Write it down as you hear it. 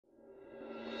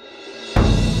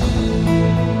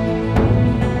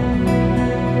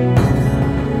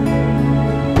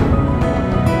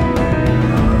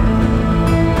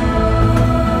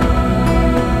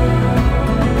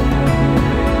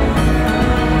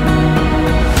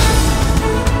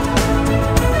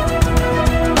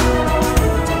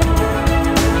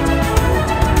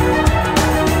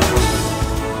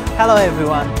Hello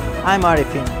everyone, I'm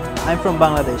Arifin. I'm from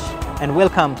Bangladesh and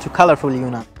welcome to colorful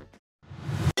Yunnan.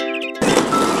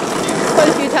 Quite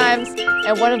a few times,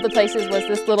 and one of the places was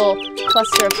this little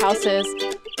cluster of houses.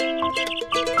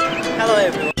 Hello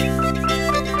everyone.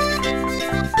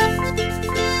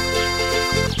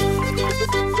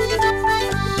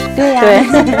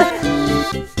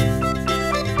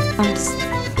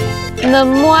冷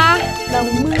木啊，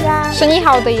是你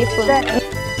好的意思。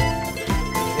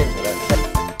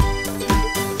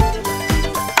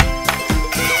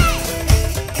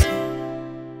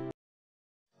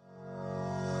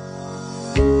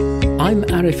I'm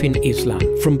Arifin Islam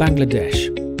from Bangladesh.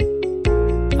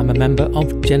 I'm a member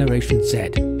of Generation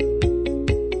Z.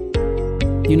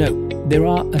 You know, there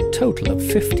are a total of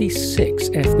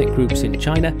 56 ethnic groups in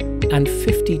China and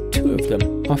 52 of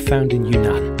them are found in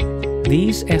Yunnan.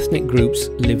 These ethnic groups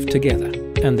live together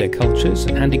and their cultures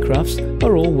and handicrafts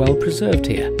are all well preserved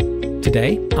here.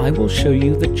 Today, I will show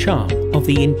you the charm of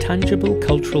the intangible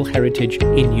cultural heritage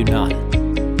in Yunnan.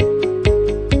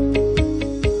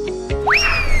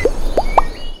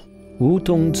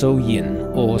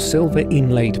 Wutongzouyin, or silver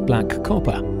inlaid black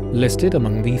copper, listed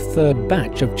among the third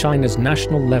batch of China's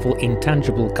national-level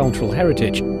intangible cultural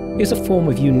heritage, is a form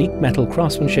of unique metal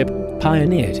craftsmanship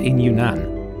pioneered in Yunnan.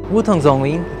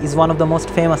 Wutongzouyin is one of the most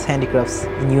famous handicrafts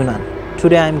in Yunnan.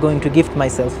 Today I am going to gift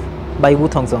myself by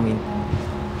Wutongzouyin.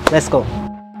 Let's go.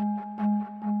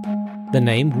 The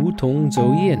name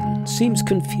Wutongzouyin seems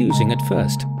confusing at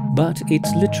first, but it's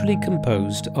literally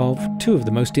composed of two of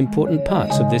the most important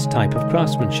parts of this type of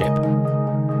craftsmanship.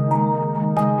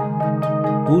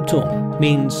 Wutong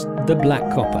means the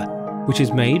black copper, which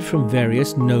is made from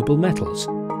various noble metals.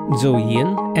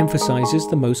 Zouyin emphasizes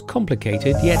the most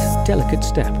complicated yet delicate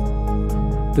step.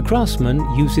 The craftsman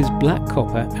uses black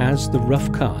copper as the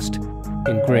rough cast,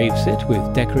 engraves it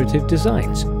with decorative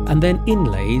designs, and then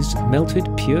inlays melted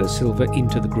pure silver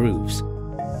into the grooves.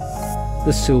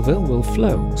 The silver will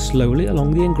flow slowly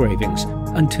along the engravings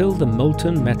until the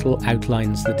molten metal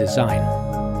outlines the design.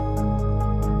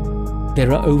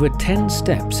 There are over 10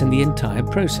 steps in the entire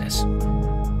process.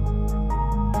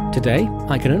 Today,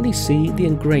 I can only see the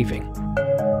engraving.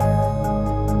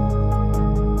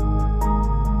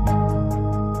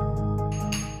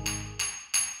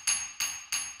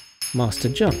 Master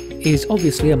Zheng is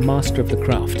obviously a master of the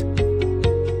craft.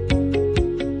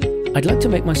 I'd like to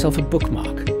make myself a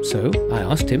bookmark, so I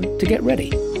asked him to get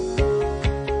ready.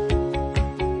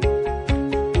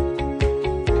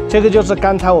 这个就是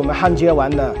刚才我们焊接完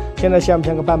的，现在像不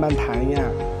像个棒棒糖一样，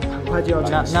很快就要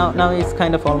成型。Now it's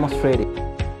kind of almost ready.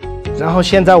 然后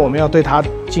现在我们要对它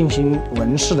进行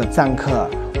纹饰的錾刻，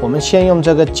我们先用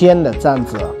这个尖的錾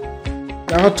子，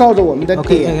然后照着我们的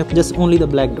点。Okay, just only the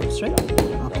black dots, right?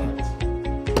 Okay.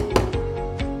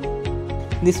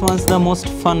 This one's the most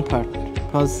fun part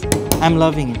because I'm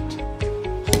loving it.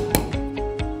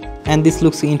 And this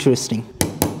looks interesting.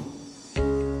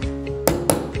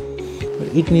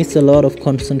 But it needs a lot of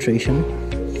concentration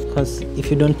because if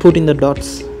you don't put in the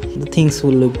dots, the things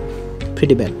will look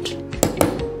pretty bad.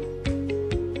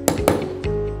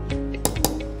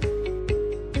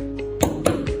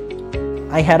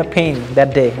 I had a pain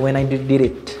that day when I did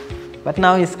it, but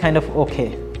now it's kind of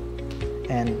okay,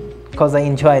 and because I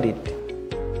enjoyed it.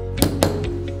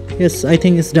 Yes, I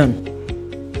think it's done.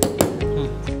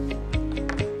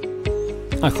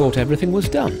 I thought everything was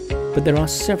done, but there are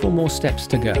several more steps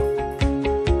to go.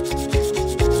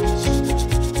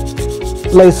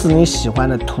 类似你喜欢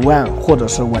的图案或者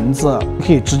是文字，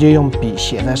可以直接用笔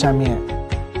写在上面。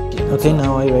Okay,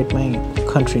 now I write my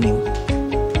country name.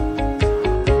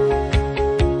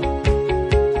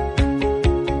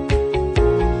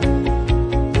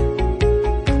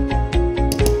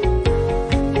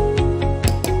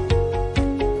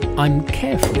 I'm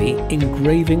carefully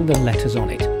engraving the letters on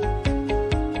it.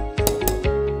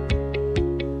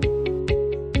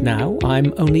 Now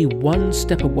I'm only one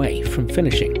step away from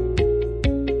finishing.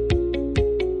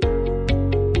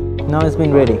 Now it's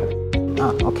been ready.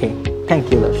 Ah, okay.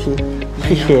 Thank you, Lashi.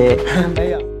 Appreciate it.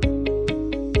 没有。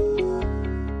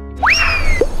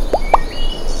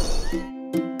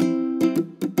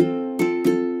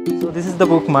So this is the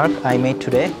bookmark I made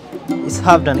today. It's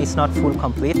half done, it's not full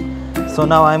complete. So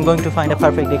now I'm going to find a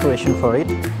perfect decoration for it.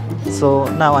 So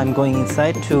now I'm going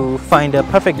inside to find a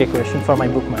perfect decoration for my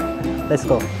bookmark. Let's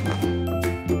go.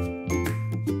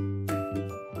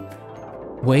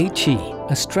 Weiqi,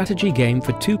 a strategy game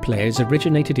for two players,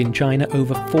 originated in China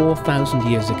over 4,000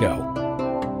 years ago.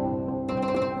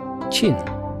 Qin,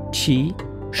 Qi,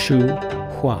 Shu,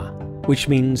 Hua, which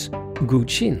means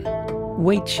Guqin,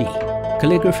 Weiqi,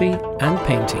 calligraphy and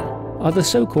painting are the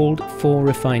so-called four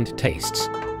refined tastes.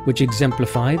 which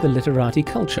exemplify the literati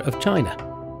culture of China.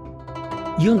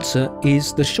 Yunzi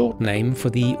is the short name for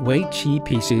the Weiqi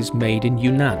pieces made in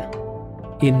Yunnan.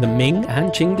 In the Ming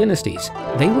and Qing dynasties,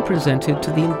 they were presented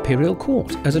to the imperial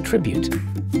court as a tribute.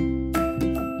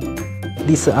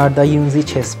 These are the Yunzi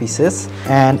chess pieces,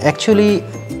 and actually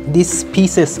these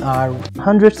pieces are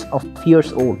hundreds of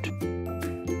years old.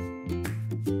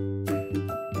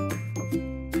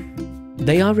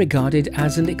 They are regarded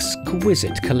as an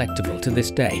exquisite collectible to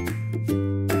this day.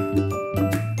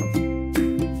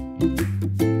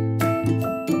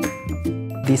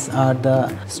 These are the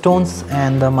stones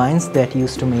and the mines that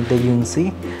used to make the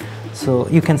Yunzi. So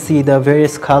you can see the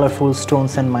various colorful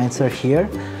stones and mines are here.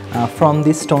 From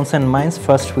these stones and mines,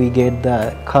 first we get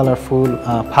the colorful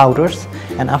powders,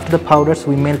 and after the powders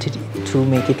we melt it to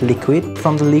make it liquid.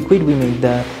 From the liquid we make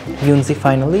the Yunzi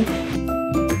finally.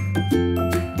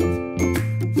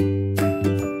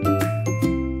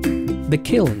 The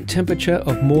kiln temperature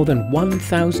of more than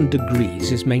 1000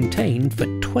 degrees is maintained for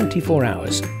 24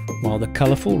 hours, while the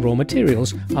colourful raw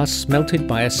materials are smelted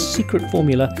by a secret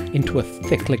formula into a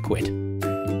thick liquid.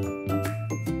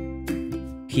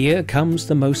 Here comes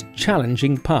the most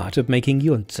challenging part of making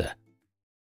Yunzi.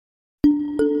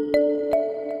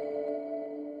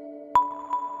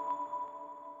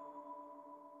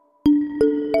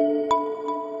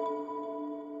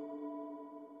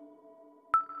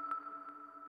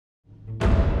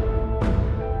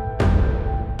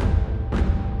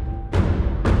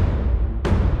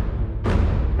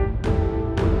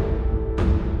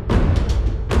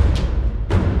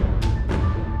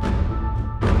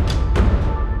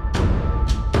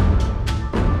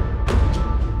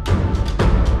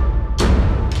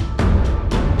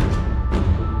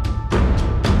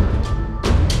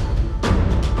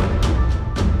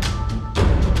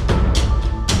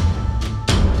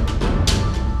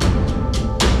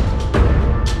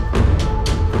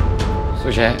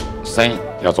首先，身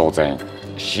要坐正，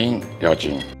心要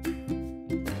静。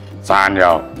蘸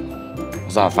料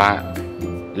上翻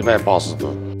180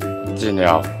度，进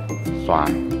料涮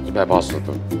180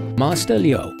度。Master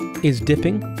Liu is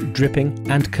dipping, dripping,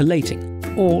 and collating,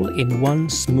 all in one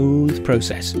smooth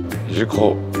process. 一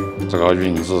颗这个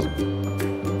云子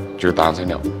就达成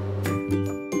了。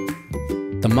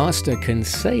The master can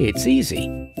say it's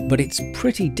easy, but it's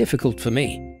pretty difficult for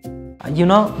me. You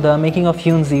know, the making of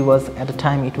Yunzi was, at the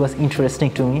time, it was interesting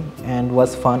to me and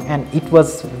was fun, and it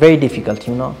was very difficult,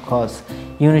 you know, because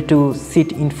you need to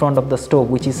sit in front of the stove,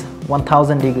 which is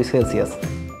 1000 degrees Celsius.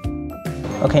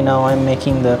 Okay, now I'm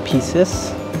making the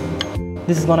pieces.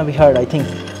 This is gonna be hard, I think,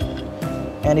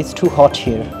 and it's too hot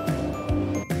here.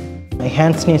 My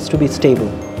hands needs to be stable,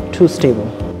 too stable.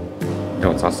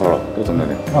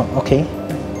 Oh, okay.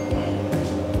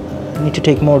 I need to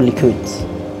take more liquids.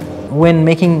 When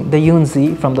making the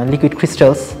Yunzi from the liquid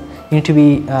crystals, you need to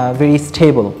be very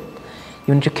stable.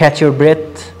 You need to catch your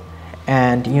breath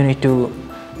and you need to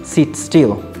sit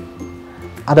still.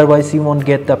 Otherwise, you won't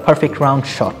get the perfect round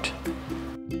shot.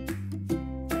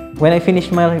 When I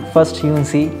finished my first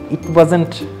Yunzi, it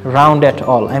wasn't round at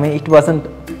all. I mean, it wasn't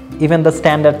even the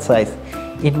standard size.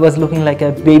 It was looking like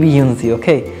a baby Yunzi,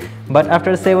 okay? But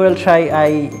after several tries,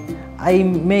 I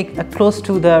make a close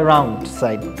to the round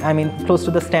side, I mean close to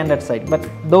the standard side, but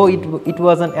though it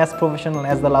wasn't as professional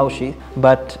as the Laoshi,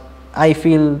 but I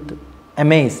feel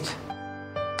amazed.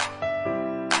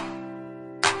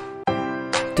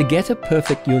 To get a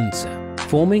perfect Yunzi,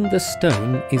 forming the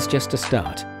stone is just a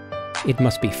start. It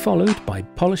must be followed by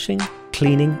polishing,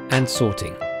 cleaning and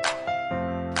sorting.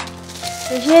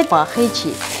 首先把黑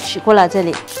漆取过来这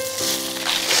里。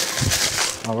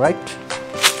 All right.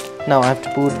 Now I have to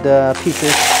put the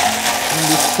pieces in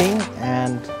this thing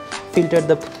and filter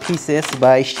the pieces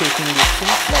by shaking this thing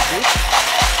like this.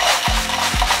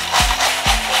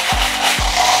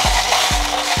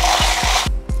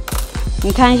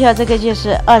 你看一下，这个就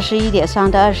是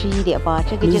21.3到21.8，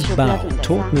这个就 Liz 是标 Bao 准的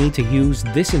taught 3。 me to use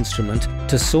this instrument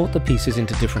to sort the pieces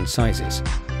into different sizes.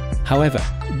 However,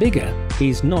 bigger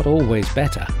is not always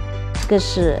better. 这个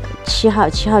是7号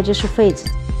，7号就是废纸。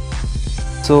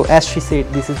 So as she said,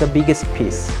 this is the biggest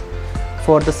piece.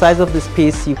 For the size of this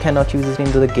piece, you cannot use it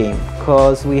into the game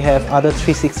because we have other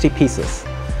 360 pieces.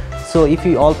 So if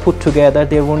you all put together,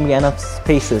 there won't be enough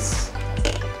spaces.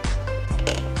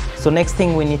 So next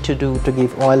thing we need to do to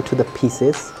give oil to the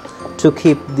pieces to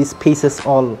keep these pieces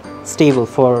all stable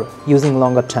for using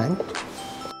longer time.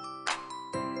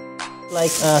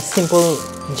 Like a simple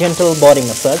gentle body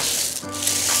massage.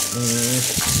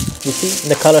 You see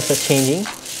the colors are changing.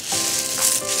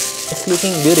 It's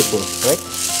looking beautiful, right?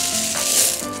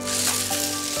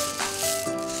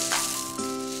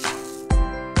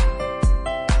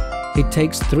 It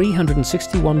takes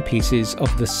 361 pieces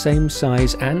of the same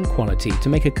size and quality to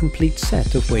make a complete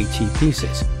set of Weiqi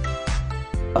pieces.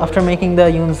 After making the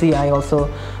Yunzi, I also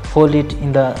hold it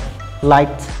in the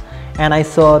light, and I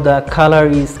saw the color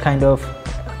is kind of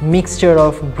mixture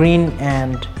of green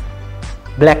and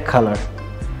black color.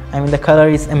 I mean, the color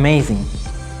is amazing.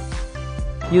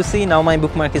 You see, now my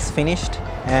bookmark is finished,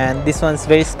 and this one's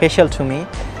very special to me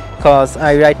because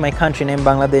I write my country name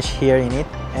Bangladesh here in it,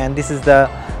 and this is the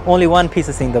only one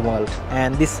pieces in the world,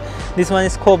 and this one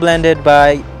is co-blended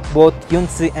by both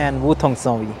Yunzi and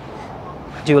Wutongzouyin.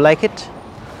 Do you like it?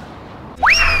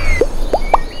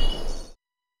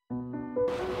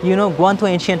 You know, Guandu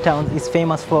Ancient Town is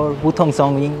famous for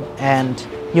Wutongzouyin and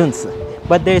Yunzi,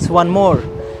 but there is one more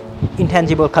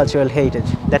intangible cultural heritage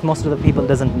that most of the people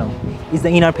doesn't know. Is the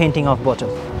inner painting of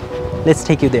bottle. Let's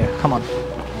take you there. Come on.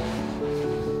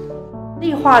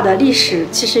 立画的历史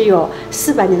其实有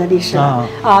400年的历史了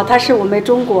它是我们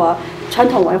中国传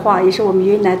统文化，也是我们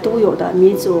云南独有的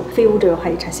民族非物质文化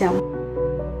遗产项目。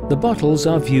 The bottles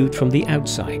are viewed from the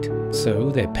outside, so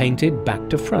they're painted back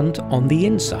to front on the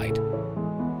inside.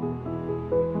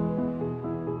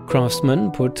 Craftsmen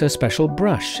put a special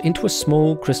brush into a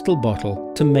small crystal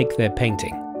bottle to make their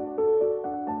painting.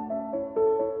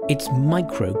 It's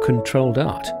micro-controlled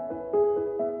art.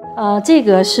 这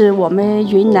个是我们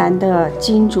云南的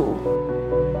金竹。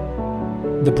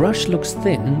 The brush looks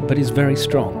thin but is very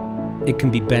strong. It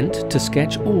can be bent to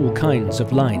sketch all kinds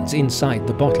of lines inside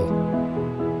the bottle.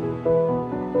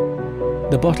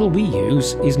 The bottle we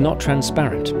use is not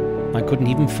transparent. I couldn't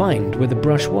even find where the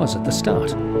brush was at the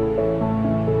start.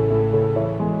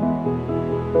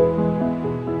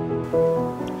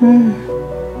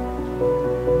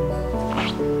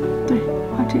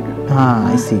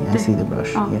 I see the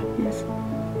brush. Yeah. Yes.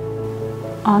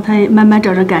 它也慢慢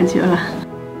找着感觉了。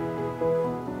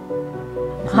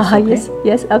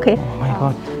Yes, okay. Oh my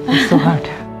God, it's so hard.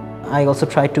 I also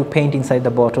tried to paint inside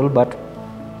the bottle, but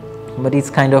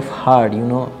it's kind of hard, you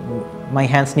know. My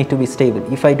hands need to be stable.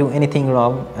 If I do anything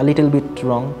wrong, a little bit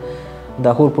wrong,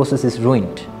 the whole process is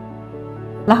ruined.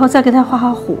 然后再给它画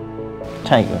好虎。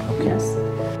 Tiger, okay. Yes.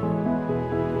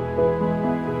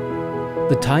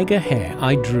 The tiger hair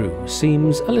I drew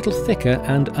seems a little thicker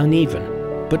and uneven,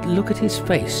 but look at his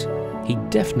face. He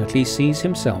definitely sees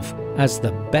himself as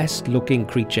the best-looking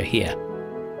creature here.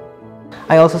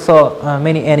 I also saw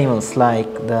many animals, like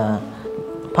the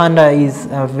panda is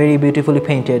very beautifully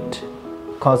painted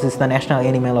because it's the national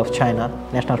animal of China,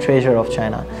 national treasure of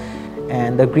China,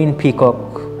 and the green peacock,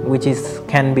 which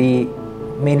can be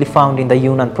mainly found in the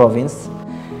Yunnan Province.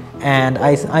 And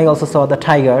I also saw the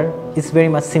tiger. It's very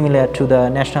much similar to the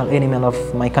national animal of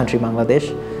my country,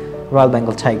 Bangladesh, Royal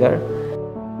Bengal tiger.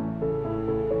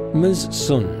 Ms.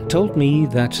 Sun told me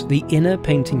that the inner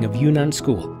painting of Yunnan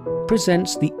School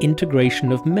presents the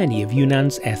integration of many of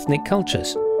Yunnan's ethnic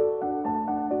cultures.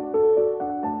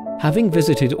 Having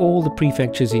visited all the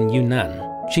prefectures in Yunnan,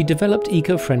 she developed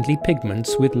eco-friendly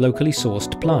pigments with locally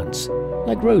sourced plants,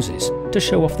 like roses, to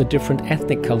show off the different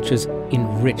ethnic cultures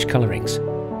in rich colorings.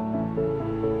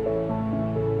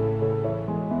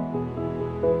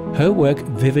 Her work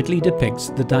vividly depicts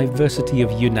the diversity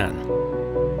of Yunnan.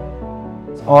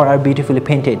 Or are beautifully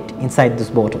painted inside these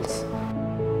bottles.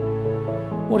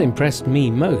 What impressed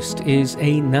me most is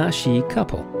a Nashi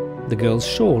couple. The girl's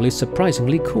shawl is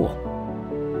surprisingly cool.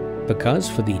 Because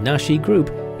for the Nashi group,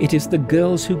 it is the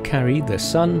girls who carry the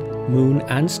sun, moon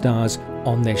and stars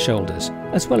on their shoulders,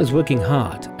 as well as working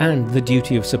hard and the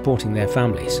duty of supporting their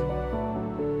families.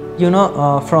 You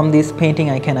know, from this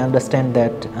painting I can understand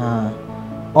that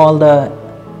all the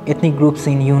ethnic groups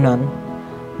in Yunnan,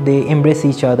 they embrace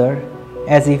each other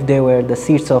as if they were the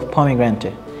seeds of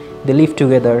pomegranate. They live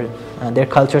together, their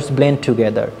cultures blend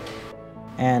together,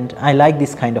 and I like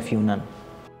this kind of Yunnan.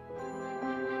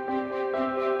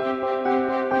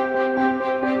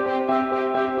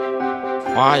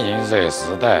 欢迎 Z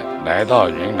时代来到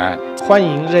云南，欢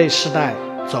迎 Z 世代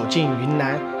走进云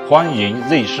南，欢迎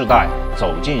Z 世代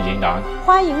走进云南，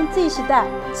欢迎 Z 世代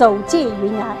走进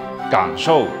云南，感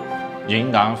受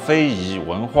云南非遗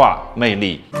文化魅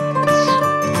力。